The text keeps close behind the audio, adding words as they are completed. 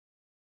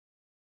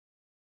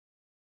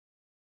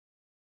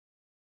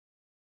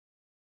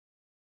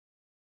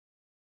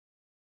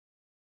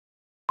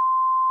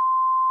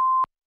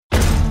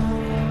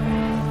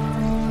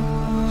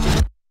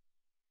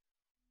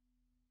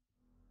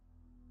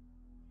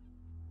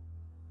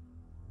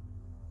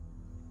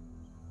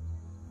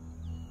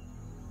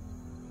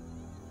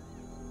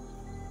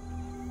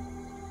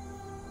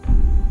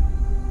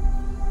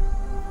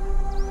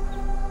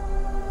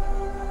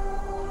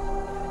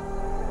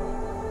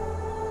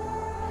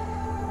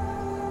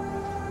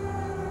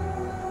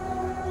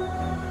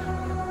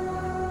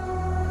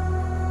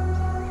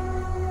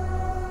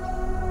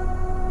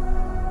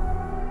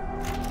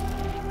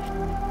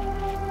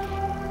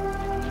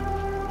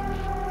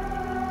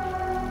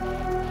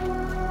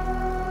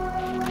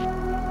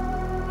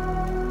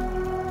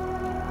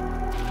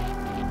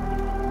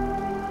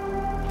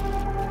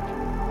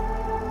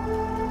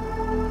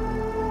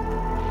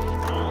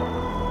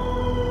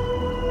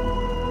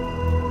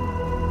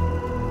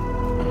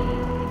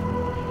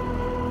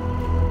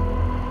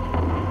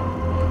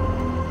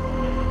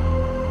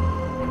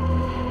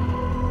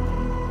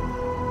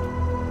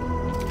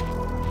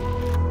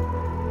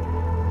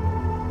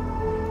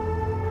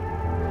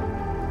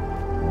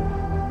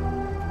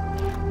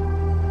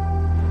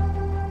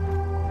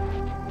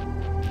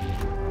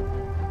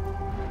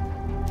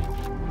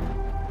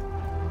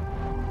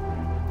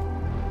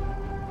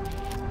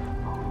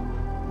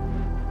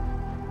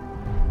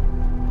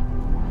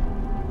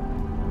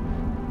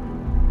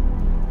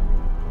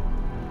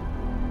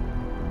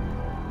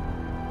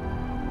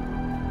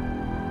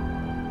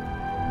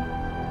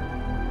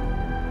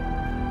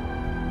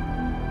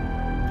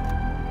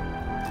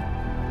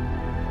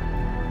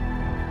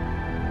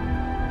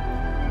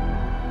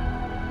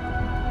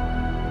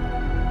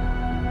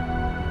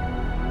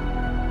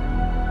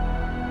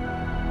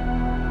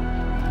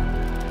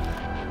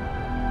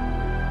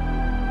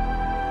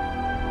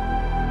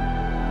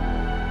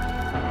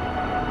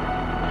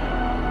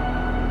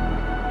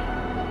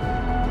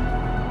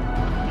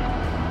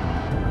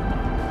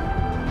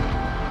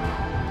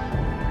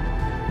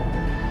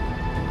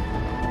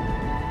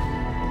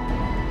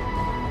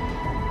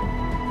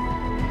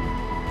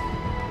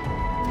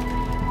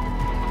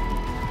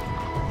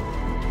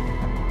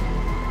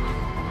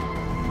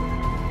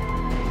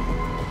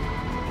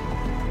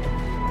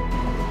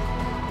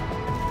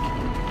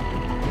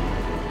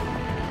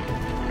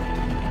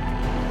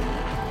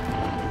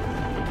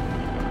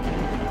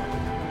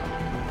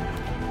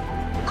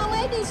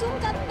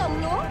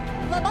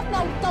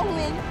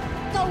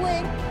cầu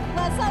nguyện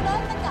và sau đó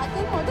tất cả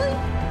cứ mọi thứ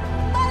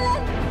bay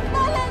lên,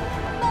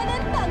 bay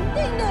đến tận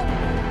thiên đường.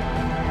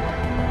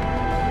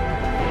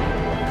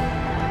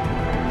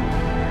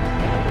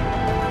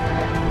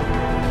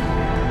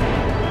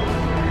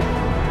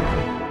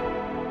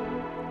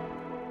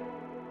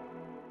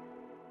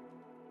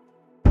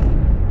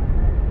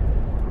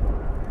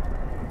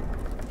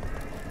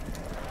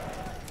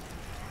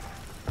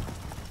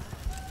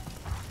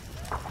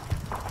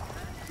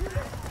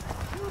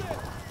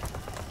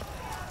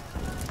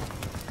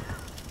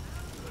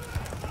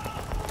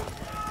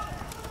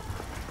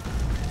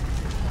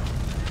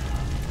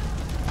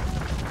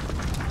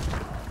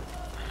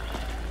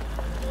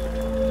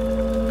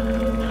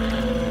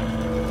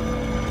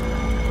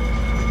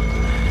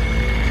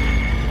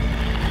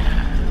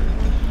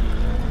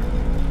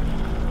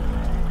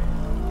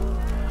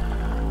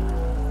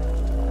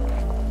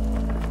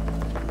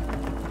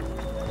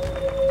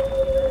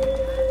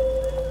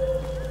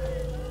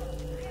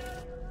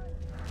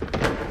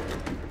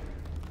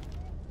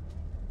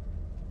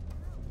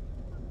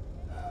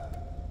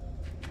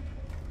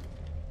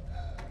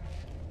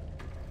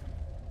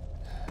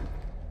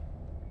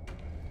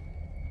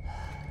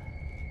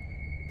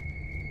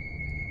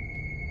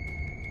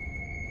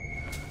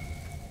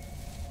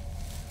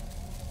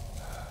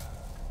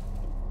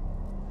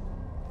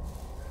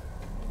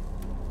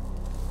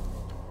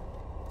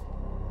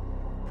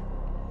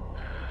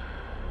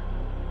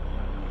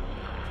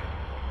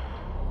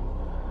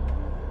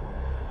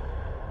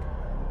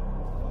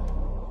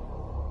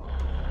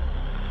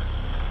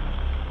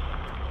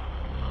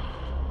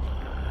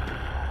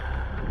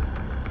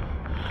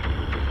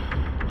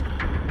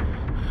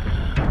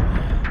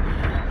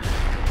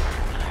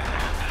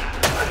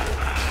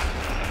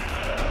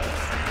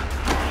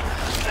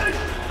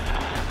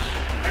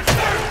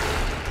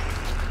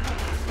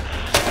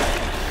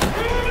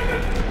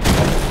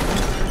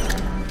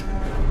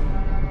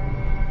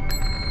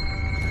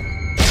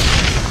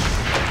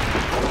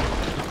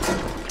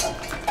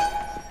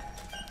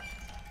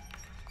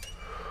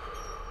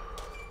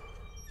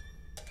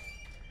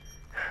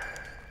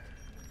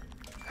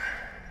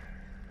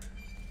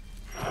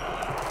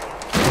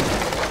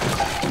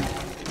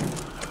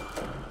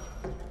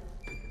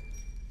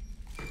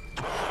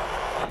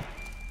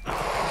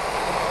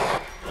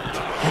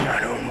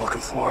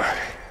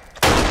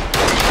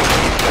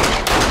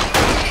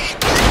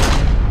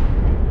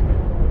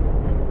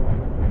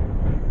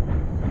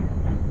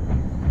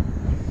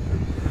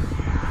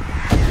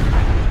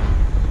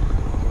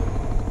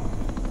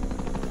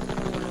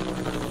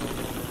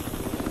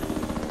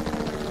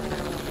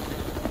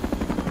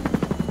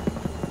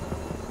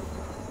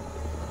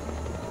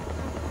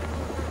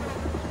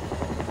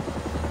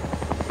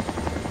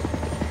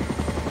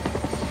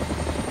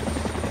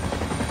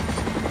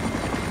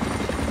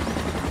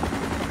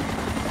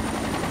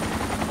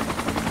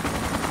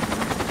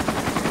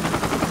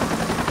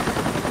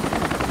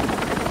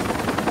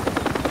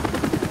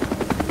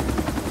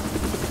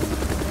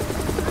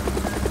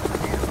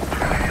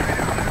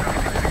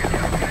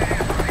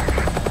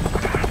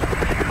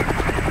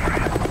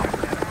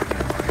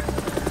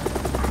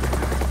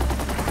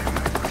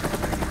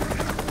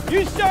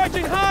 You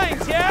Sergeant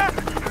Hines, yeah?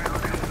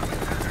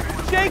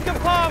 Jacob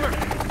Palmer,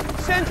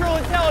 Central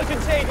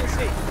Intelligence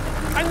Agency.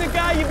 I'm the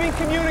guy you've been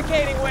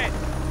communicating with.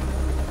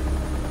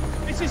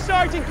 This is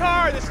Sergeant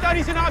Carr, the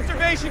Studies and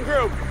Observation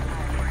Group.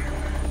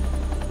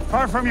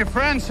 Far from your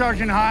friend,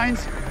 Sergeant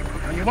Hines.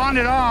 When you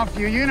wandered off,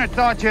 your unit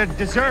thought you'd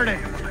deserted.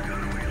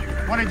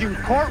 Wanted you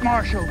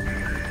court-martialed.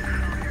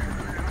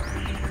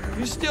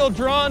 You're still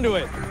drawn to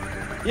it.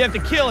 You have to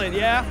kill it,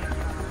 yeah?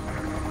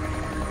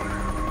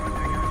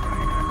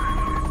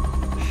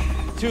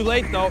 Too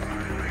late, though.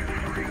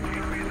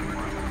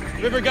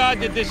 River God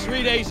did this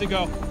 3 days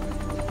ago.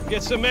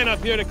 Get some men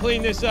up here to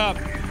clean this up.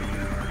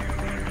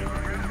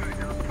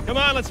 Come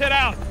on, let's head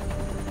out.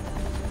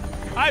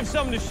 I have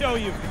something to show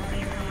you.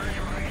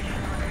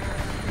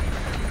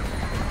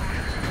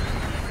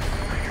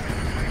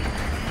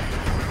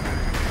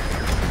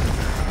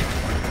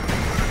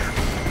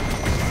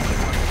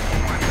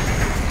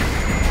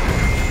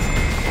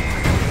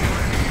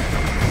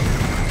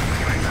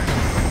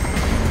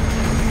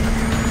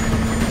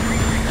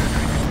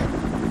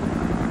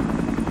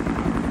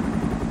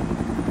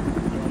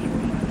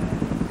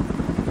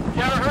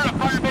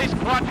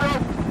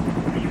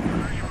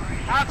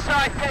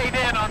 Outside paid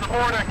in on the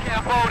border of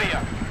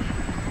Cambodia.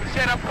 We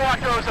set up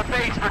Quattro as a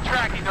base for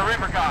tracking the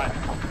River God.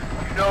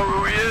 You know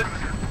who he is?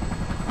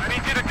 I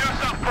need you to do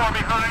something for me,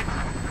 Hines.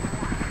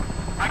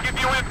 I give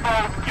you info,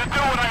 you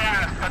do what I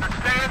ask,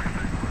 understand?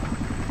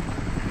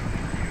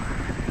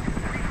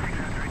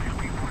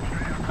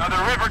 Now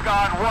the River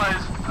God was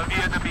a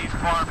Vietnamese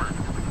farmer.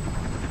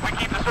 We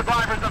keep the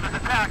survivors of his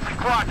attacks in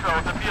Quattro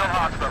at the field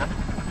hospital.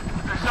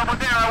 There's someone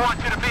there I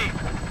want you to meet.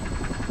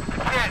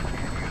 A kid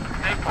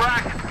named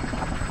Bracken.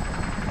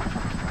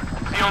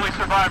 The only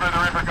survivor of the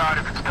River God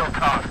who can still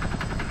talk.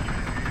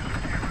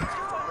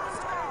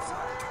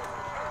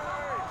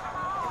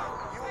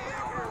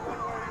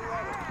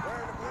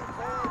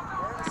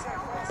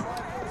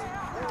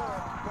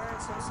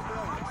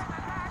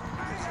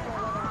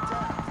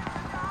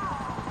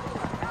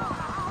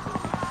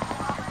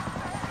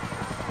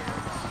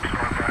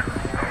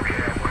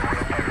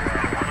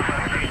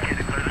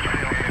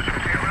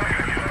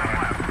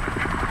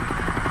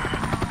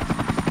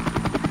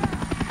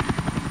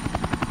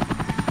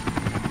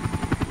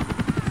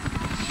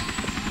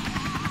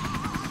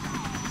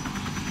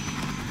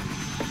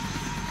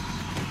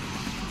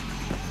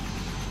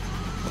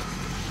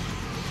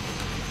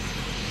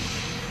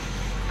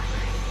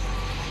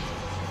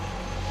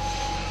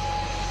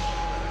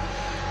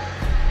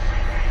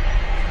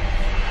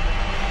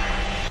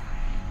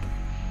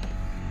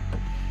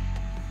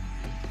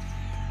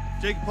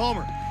 Jacob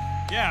Palmer.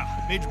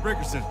 Yeah, Major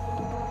Brickerson.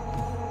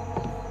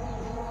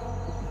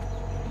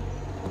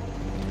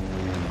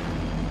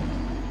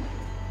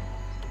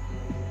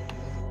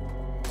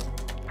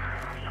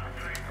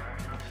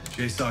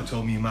 J-Sock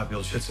told me you might be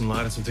able to shed some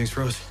light on some things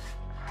for us.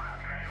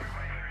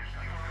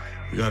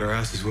 We got our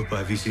asses whipped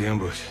by a VC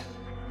ambush.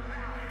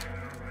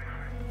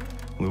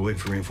 We were waiting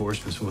for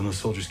reinforcements, but when those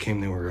soldiers came,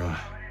 they were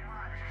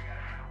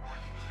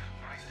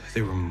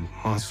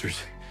monsters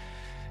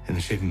in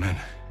the shape of men.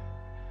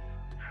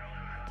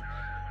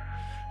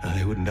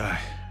 They wouldn't die,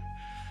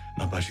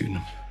 not by shooting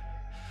them.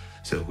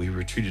 So we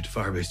retreated to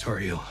Firebase Tar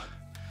Heel,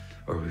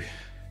 or we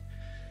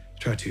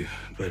tried to,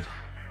 but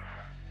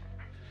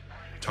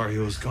Tar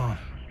Heel is gone.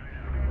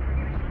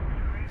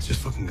 It's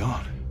just fucking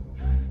gone.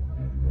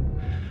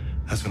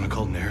 That's when I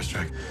called an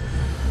airstrike.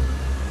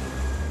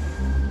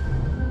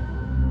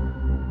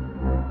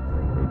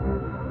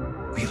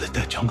 We lit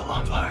that jungle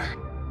on fire.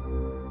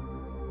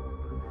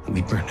 And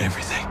we burned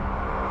everything.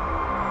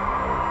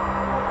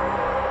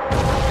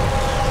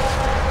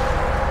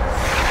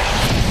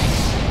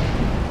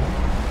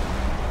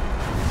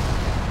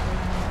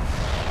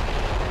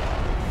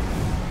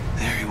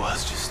 There he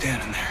was, just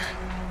standing there.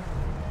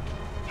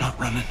 Not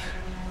running.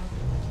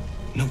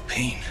 No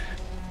pain.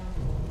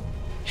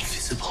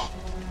 Invisible.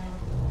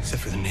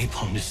 Except for the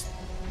napalm just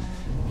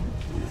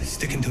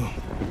sticking to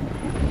him.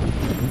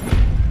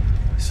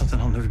 Something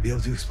I'll never be able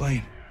to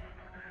explain.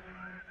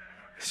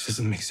 It just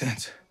doesn't make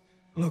sense.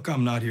 Look,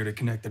 I'm not here to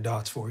connect the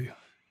dots for you.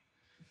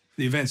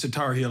 The events at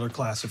Tar Heel are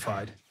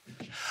classified.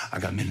 I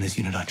got men in this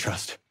unit I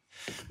trust.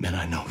 Men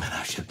I know, men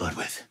I've shed blood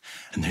with.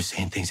 And they're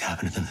saying things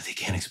happen to them that they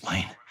can't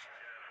explain.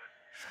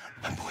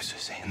 My boys are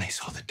saying they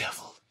saw the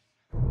devil.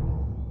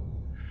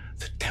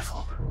 The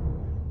devil.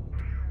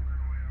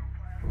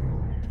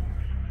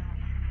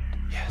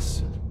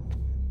 Yes.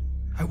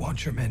 I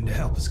want your men to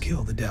help us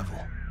kill the devil.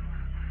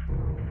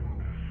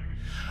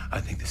 I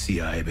think the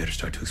CIA better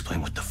start to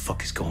explain what the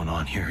fuck is going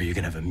on here, or you're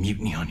gonna have a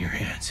mutiny on your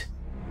hands.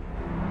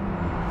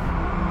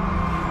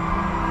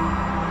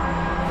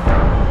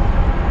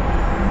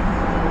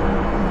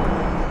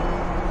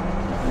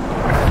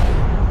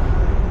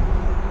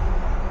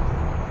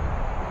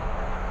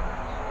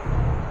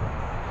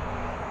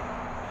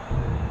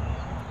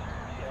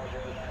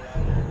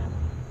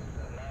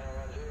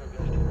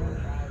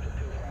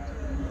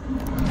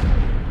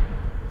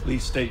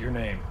 Please state your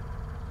name.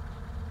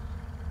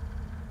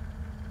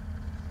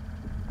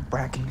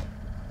 Bracken.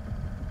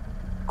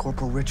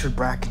 Corporal Richard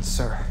Bracken,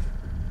 sir.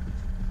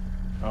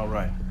 All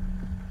right.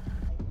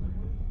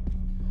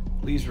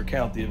 Please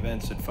recount the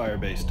events at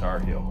Firebase Tar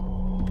Heel.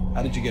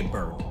 How did you get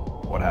burned?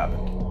 What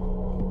happened?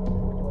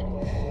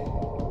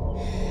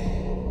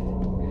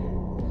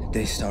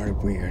 They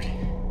started weird.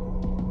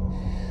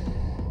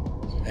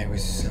 There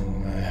was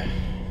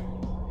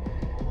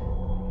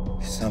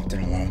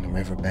something along the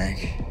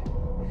riverbank.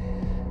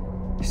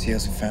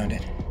 SEALs had found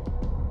it.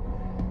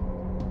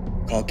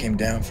 Call came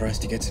down for us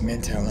to get some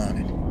intel on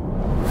it.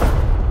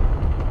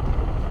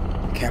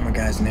 Camera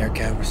guys and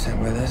AirCat were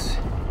sent with us.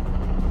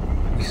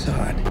 We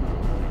saw it.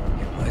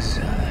 It was,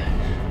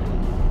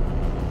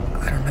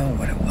 I don't know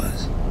what it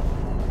was.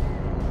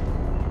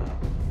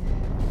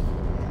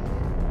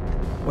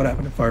 What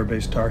happened at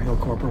Firebase Tar Heel,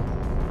 Corporal?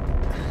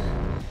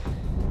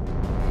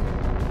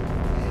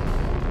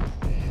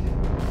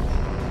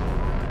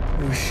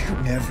 We were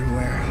shooting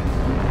everywhere.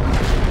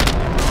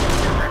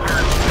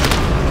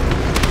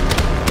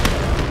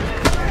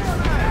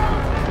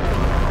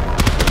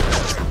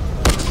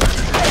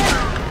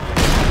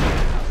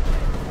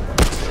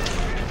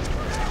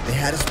 They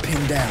had us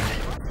pinned down.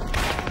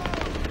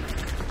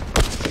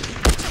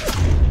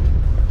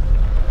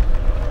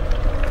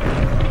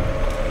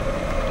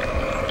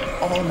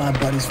 All of my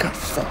buddies got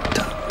fucked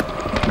up.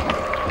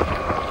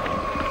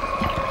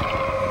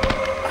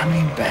 I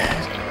mean bad.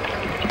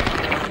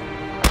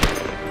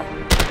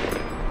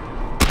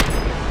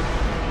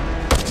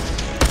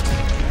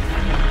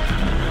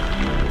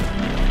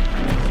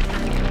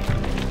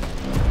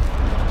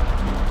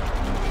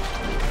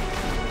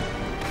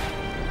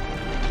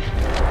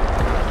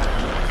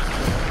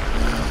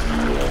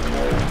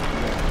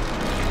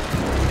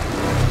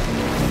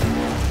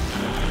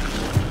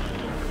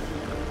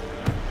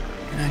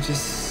 I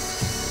just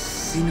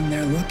seen him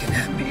there looking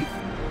at me.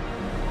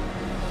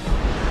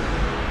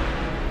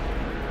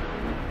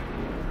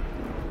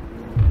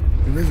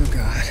 The river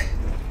god.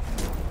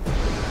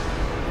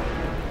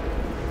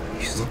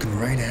 He's looking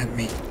right at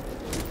me.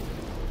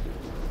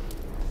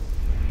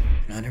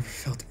 And I never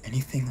felt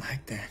anything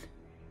like that.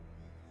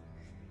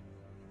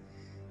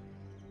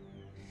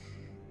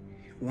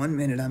 1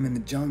 minute I'm in the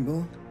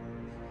jungle,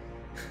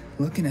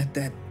 looking at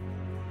that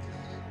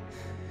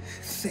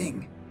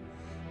thing.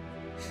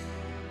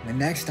 The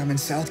next, I'm in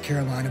South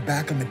Carolina,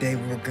 back on the day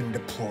we were gonna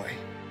deploy.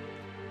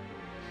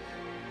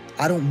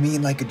 I don't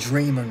mean like a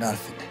dream or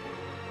nothing.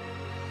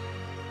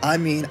 I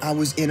mean, I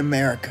was in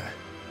America.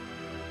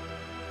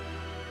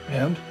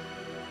 And?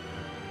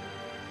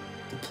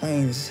 The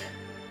planes,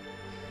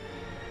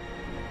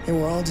 they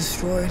were all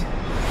destroyed.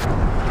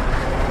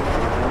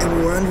 and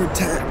we were under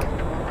attack.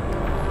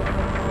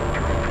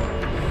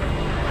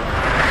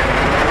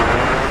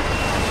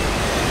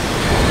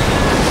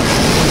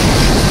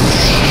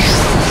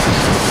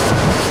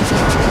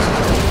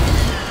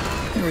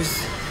 There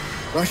was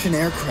Russian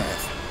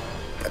aircraft,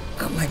 but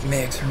not like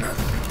MiGs or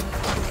nothing.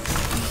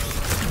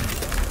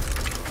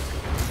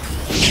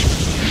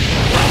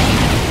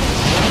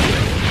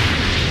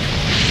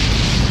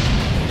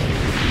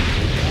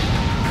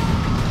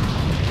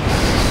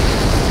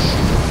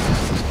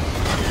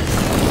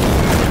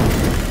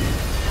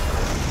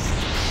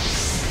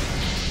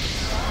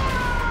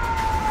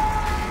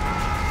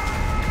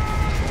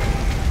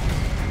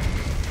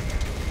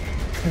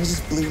 There was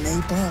this blue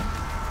napalm,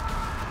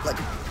 like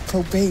a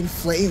propane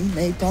flame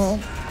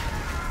napalm.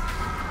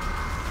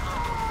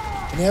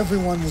 And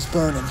everyone was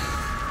burning.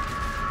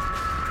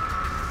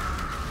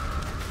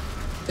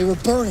 They were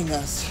burning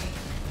us.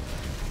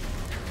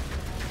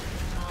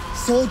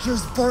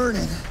 Soldiers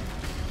burning.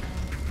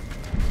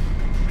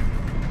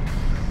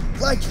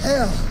 Like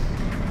hell.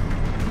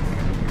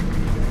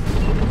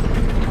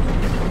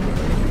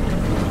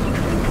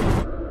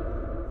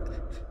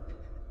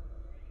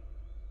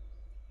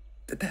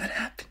 Did that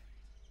happen?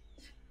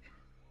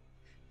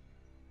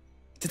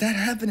 Did that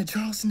happen at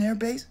Charleston Air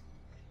Base?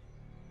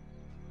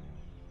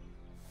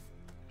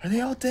 Are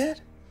they all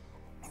dead?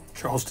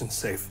 Charleston's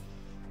safe.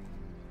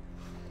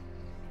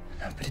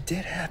 No, but it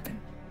did happen.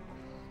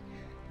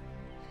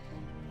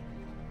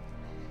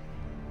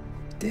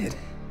 It did.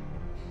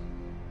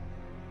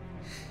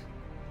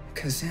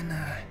 Because then,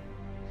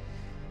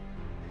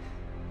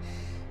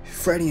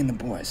 Freddie and the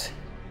boys,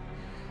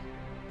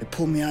 they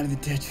pulled me out of the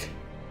ditch.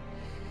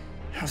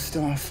 I was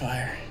still on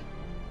fire.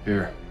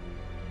 Here.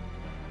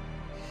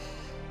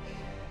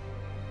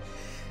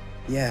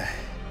 Yeah.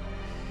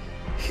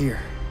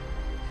 Here.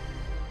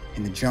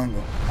 In the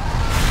jungle.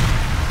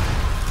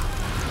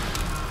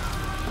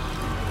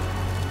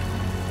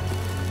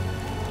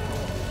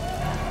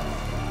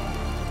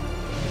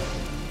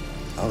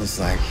 I was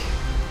like,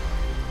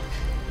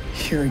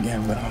 here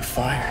again, but on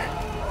fire.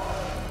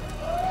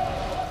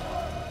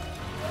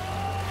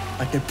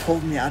 Like they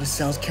pulled me out of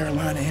South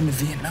Carolina into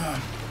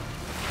Vietnam.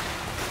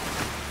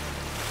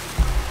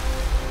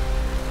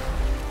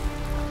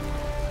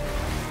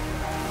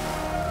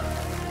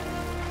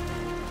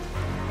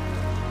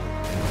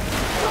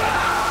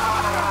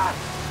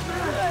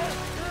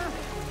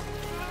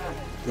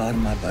 A lot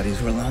of my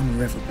buddies were along the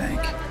riverbank.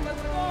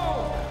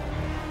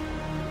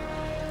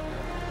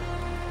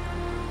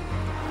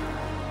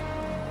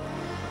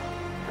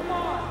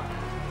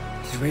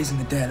 He's raising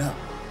the dead up,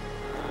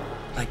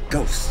 like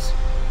ghosts.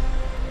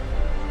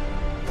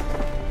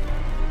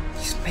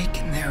 He's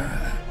making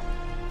their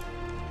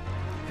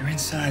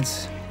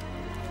insides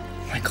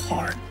like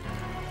hard,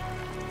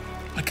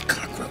 like a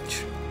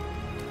cockroach.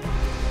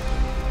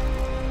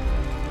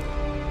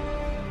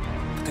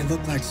 But they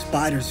look like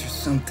spiders or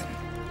something.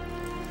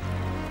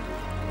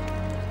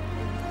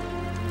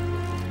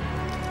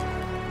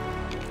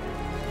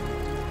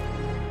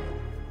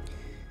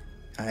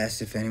 I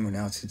asked if anyone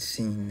else had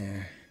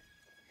seen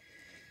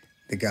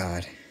the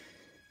god.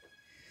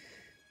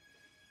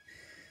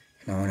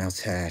 No one else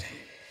had.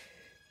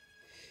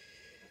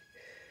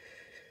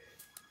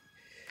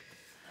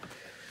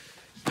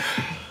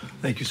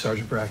 Thank you,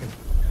 Sergeant Bracken.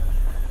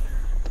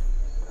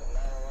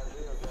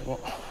 Well,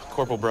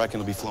 Corporal Bracken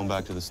will be flown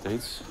back to the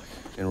States,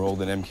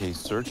 enrolled in MK's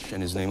search,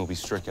 and his name will be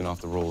stricken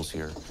off the rolls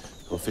here.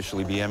 He'll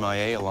officially be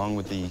MIA, along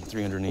with the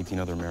 318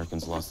 other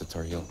Americans lost at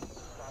Tar Heel.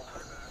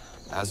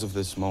 As of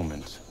this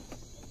moment,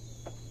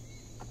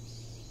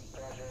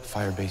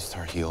 Firebase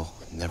Tar Heel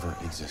never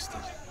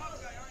existed.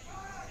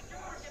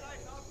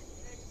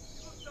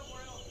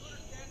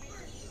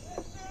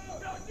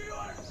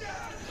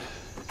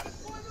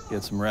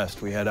 Get some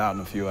rest. We head out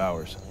in a few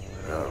hours.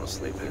 I don't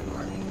sleep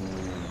anymore.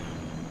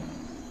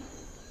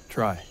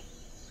 Try.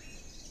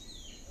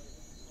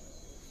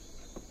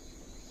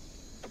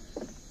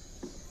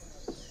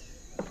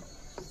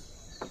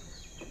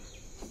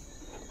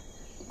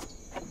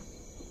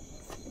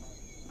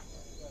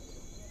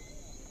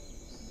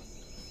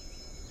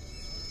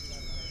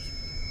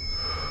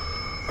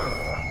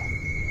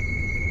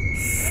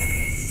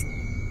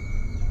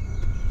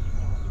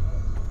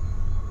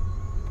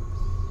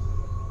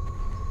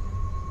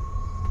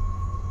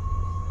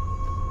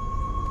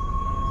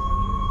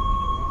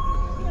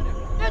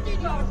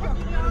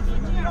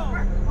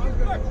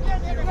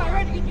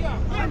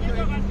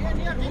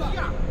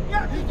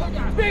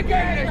 Speak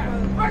English!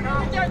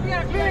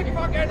 Speak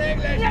fucking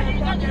English, you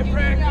fucking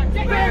prick!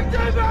 Speak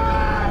to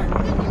me!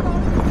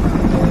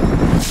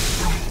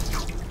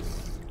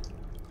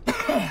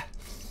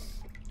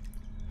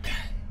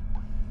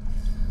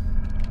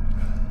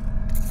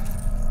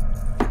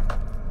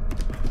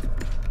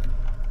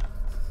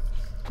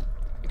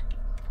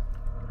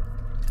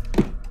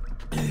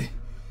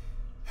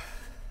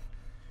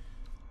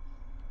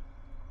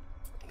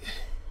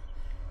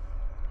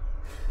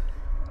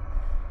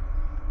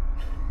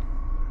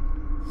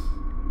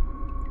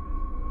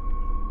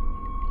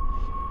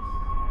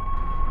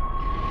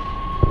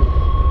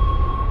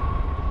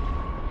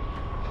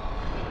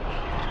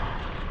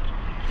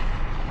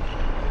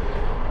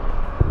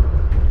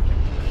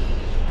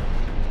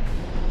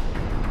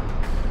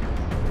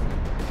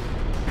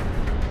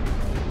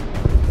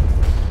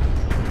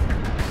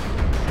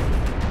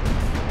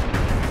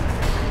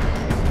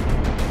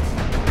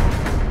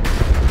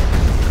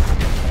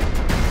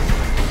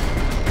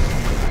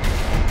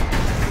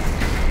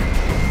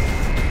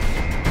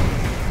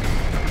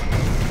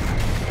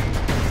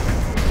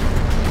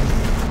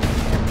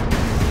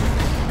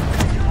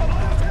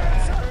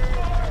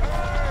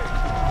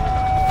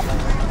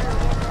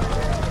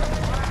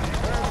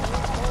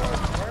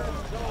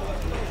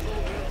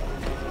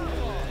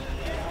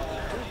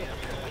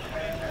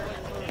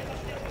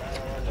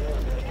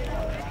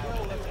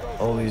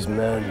 All these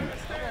men,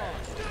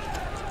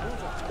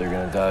 they're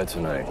gonna die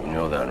tonight. You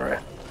know that, right?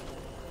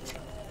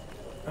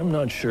 I'm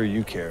not sure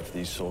you care if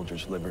these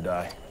soldiers live or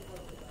die.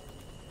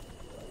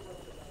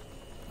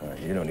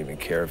 You don't even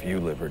care if you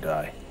live or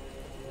die.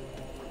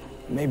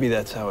 Maybe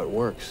that's how it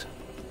works.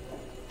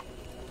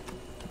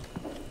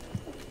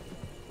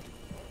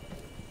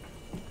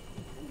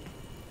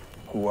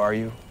 Who are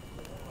you?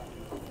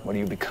 What are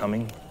you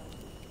becoming?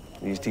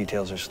 These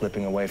details are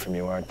slipping away from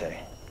you, aren't they?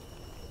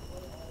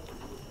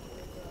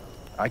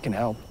 I can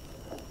help.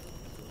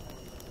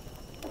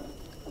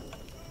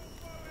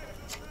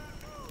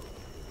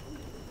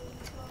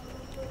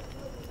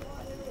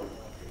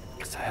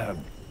 Because I have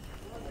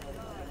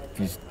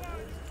these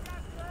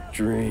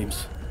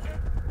dreams,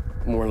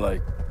 more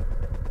like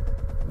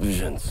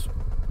visions.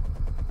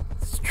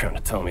 It's trying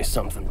to tell me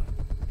something, but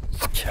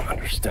I can't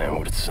understand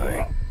what it's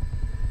saying.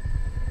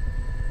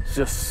 It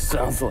just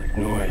sounds like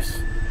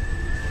noise.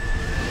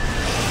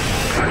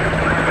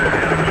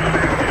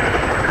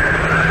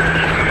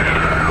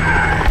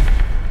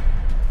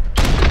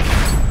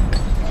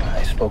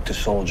 I spoke to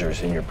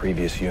soldiers in your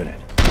previous unit.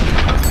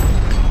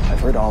 I've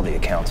heard all the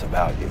accounts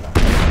about you.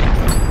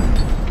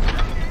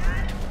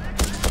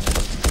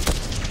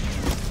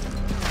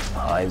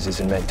 Hines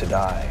isn't meant to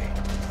die.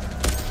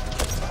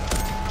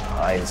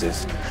 Hines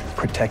is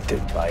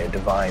protected by a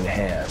divine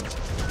hand.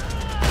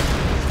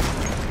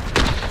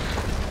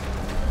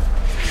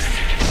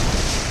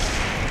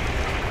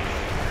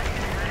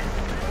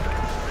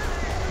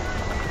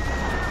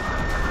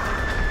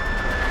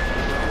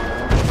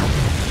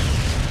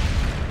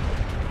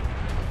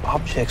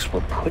 Objects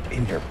were put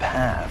in your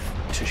path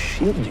to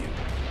shield you.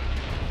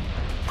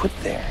 Put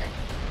there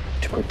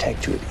to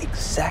protect you at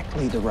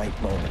exactly the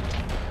right moment.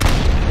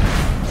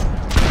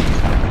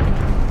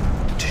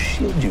 To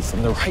shield you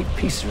from the right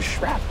piece of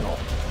shrapnel.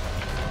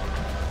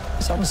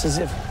 It's almost as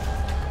if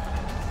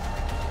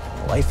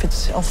life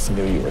itself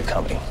knew you were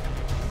coming.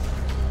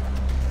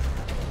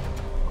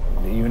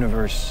 The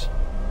universe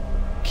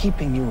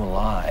keeping you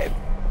alive,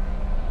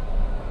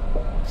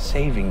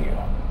 saving you,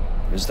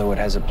 as though it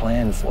has a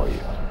plan for you.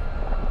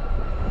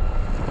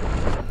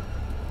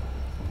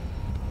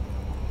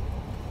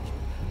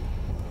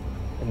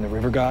 And the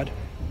River God?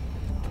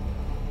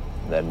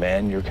 That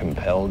man you're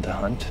compelled to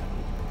hunt?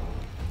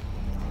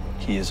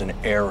 He is an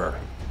error.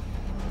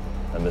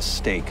 A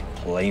mistake,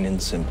 plain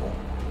and simple.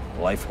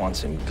 Life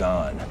wants him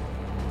gone.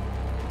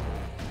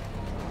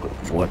 But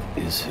what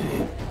is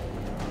he?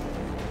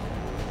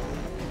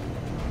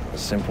 A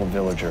simple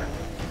villager.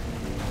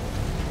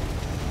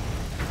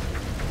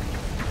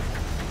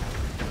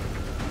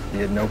 He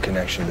had no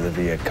connection to the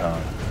Viet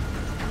Cong.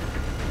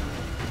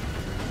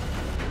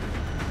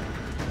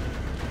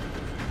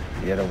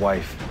 He had a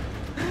wife.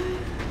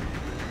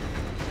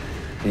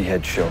 He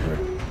had children.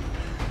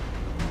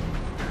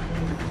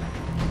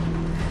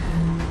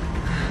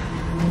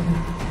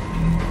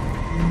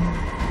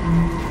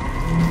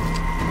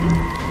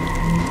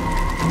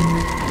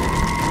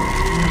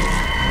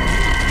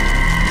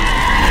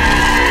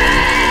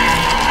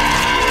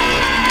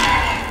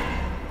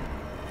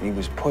 He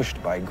was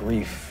pushed by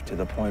grief to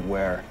the point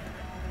where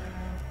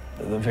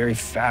the very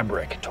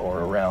fabric tore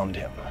around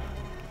him.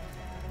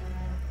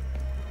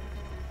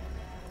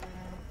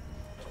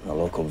 The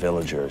local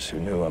villagers who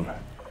knew him,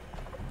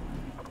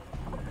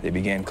 they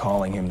began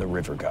calling him the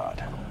River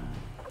God.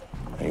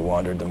 And he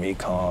wandered the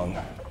Mekong,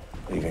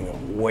 leaving a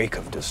wake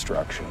of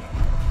destruction.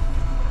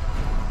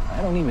 I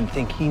don't even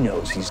think he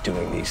knows he's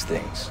doing these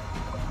things.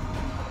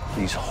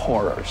 These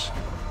horrors,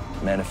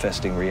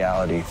 manifesting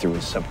reality through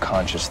his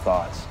subconscious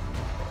thoughts,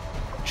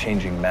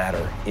 changing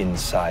matter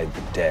inside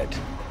the dead,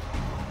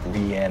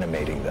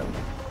 reanimating them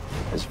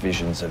as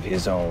visions of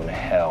his own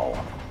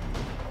hell.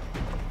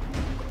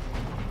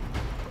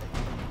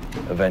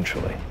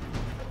 Eventually,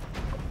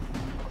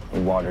 he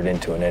wandered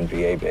into an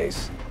NBA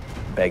base,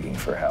 begging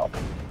for help.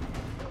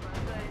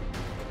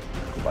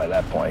 By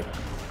that point,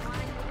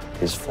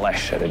 his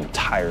flesh had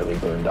entirely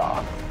burned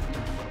off.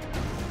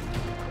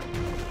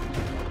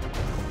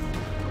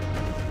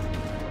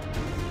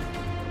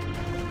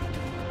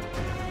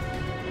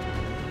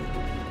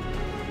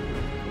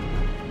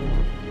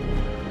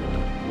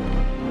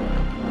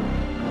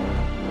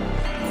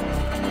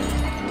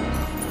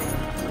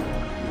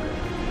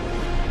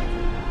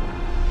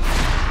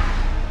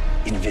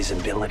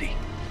 Invisibility,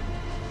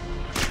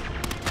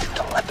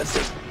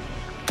 telepathy.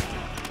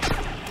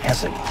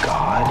 As a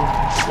god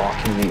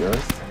walking the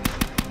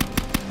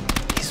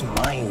earth, his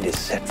mind is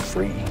set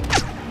free.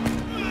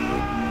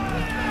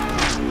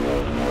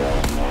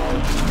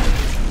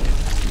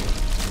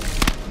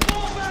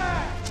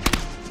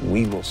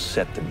 We will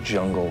set the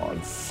jungle on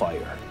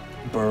fire,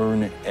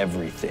 burn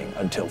everything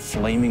until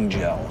flaming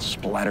gel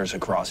splatters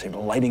across him,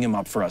 lighting him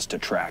up for us to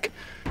track.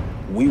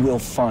 We will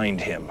find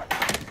him.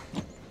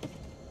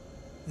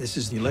 This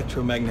is the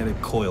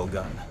electromagnetic coil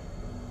gun.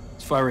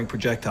 It's firing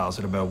projectiles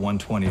at about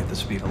 120 at the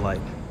speed of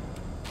light.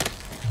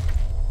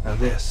 Now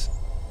this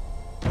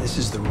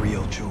is the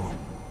real jewel.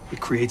 It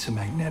creates a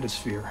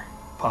magnetosphere,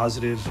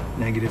 positive,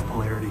 negative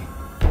polarity.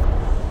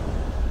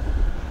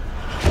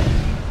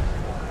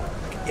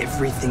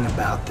 Everything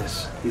about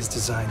this is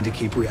designed to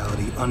keep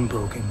reality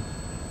unbroken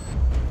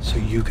so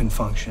you can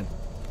function.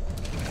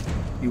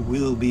 You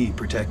will be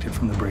protected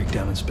from the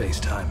breakdown in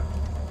space-time.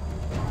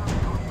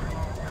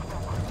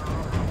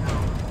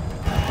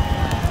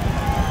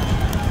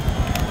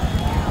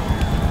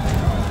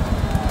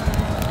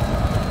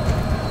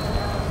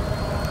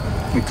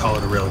 We call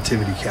it a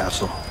relativity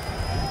capsule.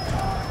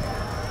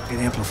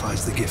 It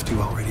amplifies the gift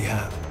you already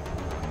have.